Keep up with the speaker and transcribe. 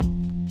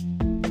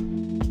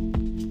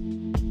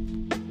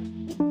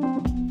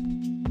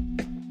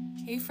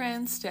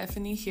friends,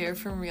 Stephanie here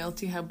from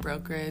Realty Hub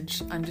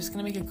Brokerage. I'm just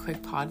going to make a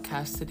quick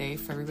podcast today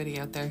for everybody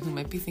out there who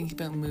might be thinking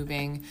about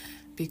moving,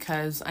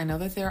 because I know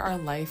that there are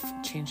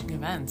life-changing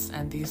events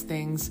and these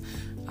things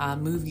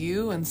move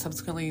you and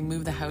subsequently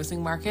move the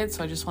housing market.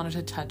 So I just wanted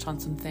to touch on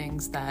some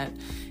things that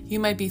you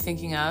might be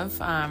thinking of.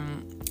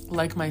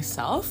 Like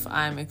myself,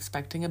 I'm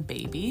expecting a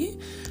baby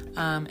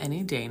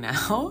any day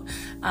now.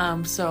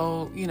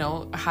 So,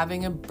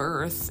 having a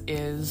birth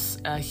is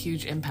a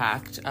huge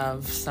impact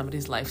of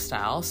somebody's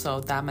lifestyle.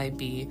 So that might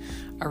be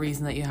a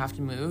reason that you have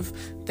to move.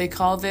 They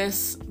call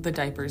this the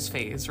diapers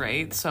phase,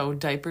 right? So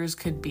diapers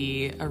could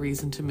be a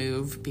reason to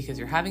move because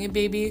you're having a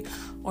baby,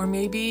 or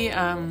maybe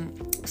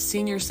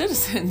senior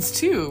citizens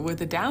too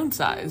with a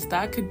downsize.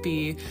 That could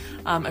be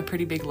a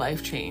pretty big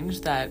life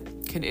change that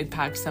could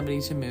impact somebody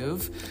to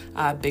move,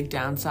 big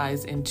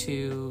downsize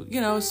into,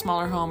 a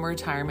smaller home,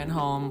 retirement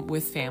home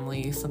with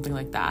family, something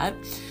like that.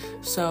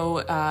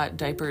 So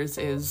diapers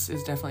is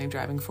definitely a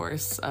driving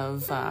force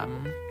of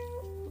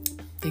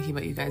thinking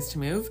about you guys to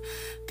move.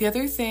 The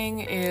other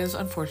thing is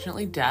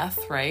unfortunately death,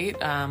 right?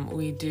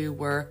 We do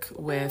work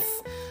with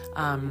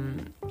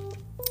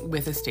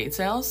estate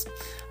sales.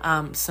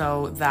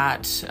 So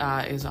that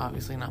is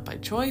obviously not by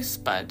choice,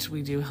 but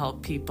we do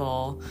help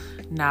people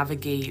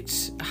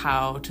navigate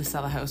how to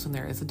sell a house when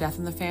there is a death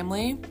in the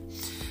family.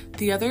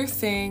 The other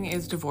thing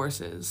is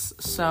divorces.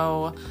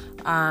 So,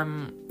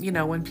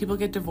 when people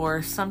get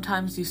divorced,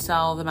 sometimes you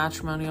sell the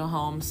matrimonial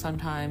home,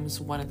 sometimes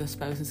one of the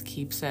spouses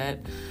keeps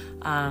it.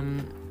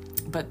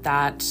 But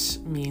that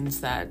means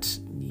that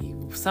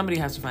somebody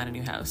has to find a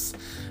new house.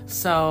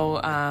 So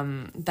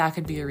that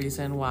could be a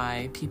reason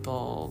why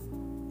people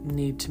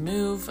need to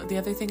move. The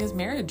other thing is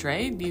marriage,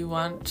 right? You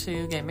want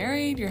to get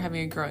married, you're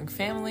having a growing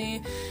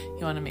family, you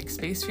want to make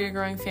space for your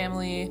growing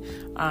family.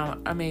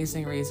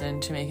 Amazing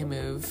reason to make a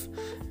move.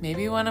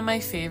 Maybe one of my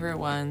favorite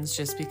ones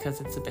just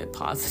because it's a bit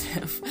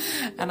positive.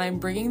 And I'm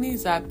bringing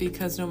these up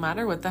because no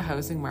matter what the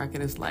housing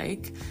market is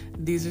like,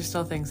 these are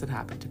still things that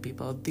happen to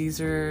people. These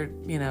are,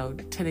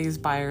 today's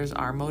buyers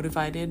are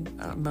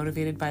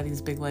motivated by these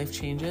big life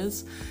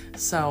changes.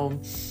 So,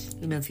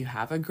 if you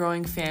have a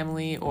growing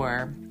family,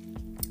 or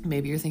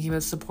maybe you're thinking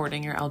about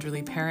supporting your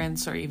elderly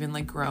parents or even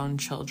like grown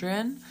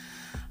children,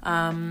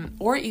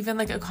 or even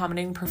like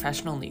accommodating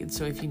professional needs.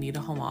 So if you need a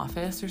home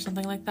office or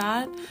something like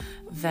that,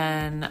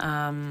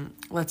 then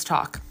let's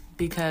talk.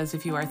 Because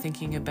if you are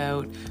thinking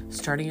about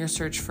starting your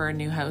search for a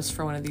new house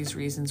for one of these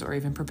reasons, or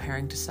even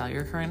preparing to sell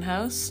your current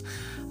house,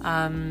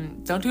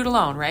 don't do it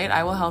alone, right?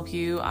 I will help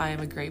you. I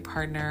am a great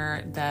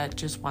partner that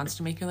just wants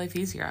to make your life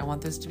easier. I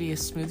want this to be a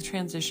smooth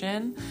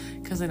transition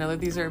because I know that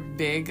these are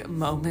big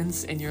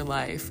moments in your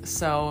life.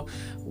 So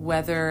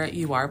whether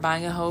you are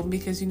buying a home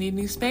because you need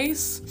new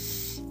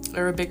space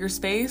or a bigger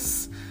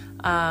space,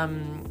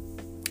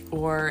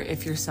 or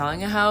if you're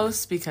selling a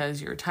house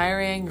because you're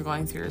retiring, you're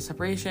going through a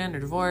separation or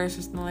divorce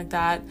or something like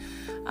that,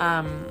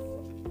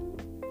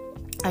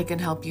 I can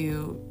help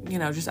you,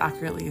 just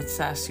accurately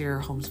assess your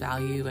home's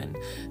value and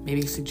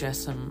maybe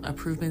suggest some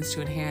improvements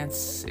to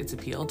enhance its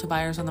appeal to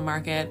buyers on the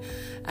market.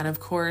 And of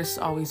course,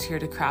 always here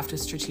to craft a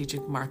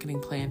strategic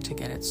marketing plan to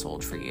get it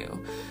sold for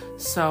you.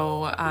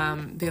 So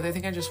the other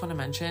thing I just want to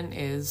mention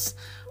is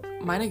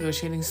my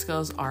negotiating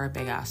skills are a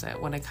big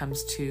asset when it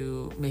comes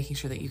to making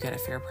sure that you get a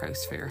fair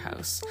price for your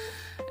house.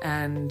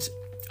 And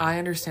I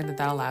understand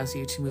that allows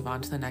you to move on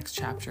to the next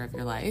chapter of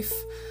your life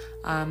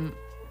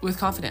with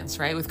confidence,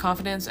 right? With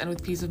confidence and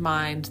with peace of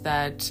mind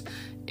that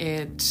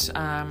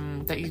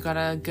that you got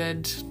a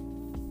good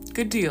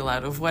deal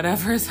out of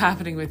whatever is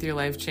happening with your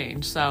life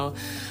change. So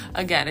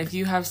again, if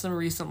you have some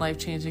recent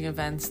life-changing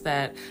events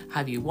that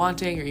have you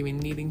wanting or even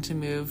needing to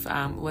move,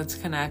 let's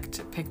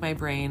connect, pick my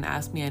brain,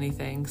 ask me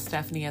anything,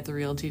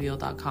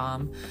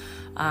 Stephanie@therealtydeal.com.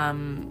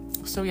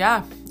 So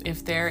yeah,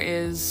 if there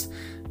is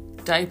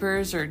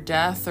diapers or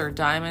death or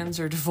diamonds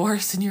or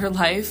divorce in your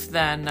life,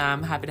 then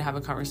I'm happy to have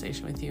a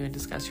conversation with you and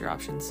discuss your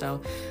options.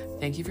 So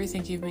thank you for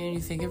thinking of me when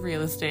you think of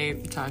real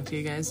estate. Talk to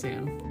you guys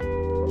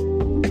soon.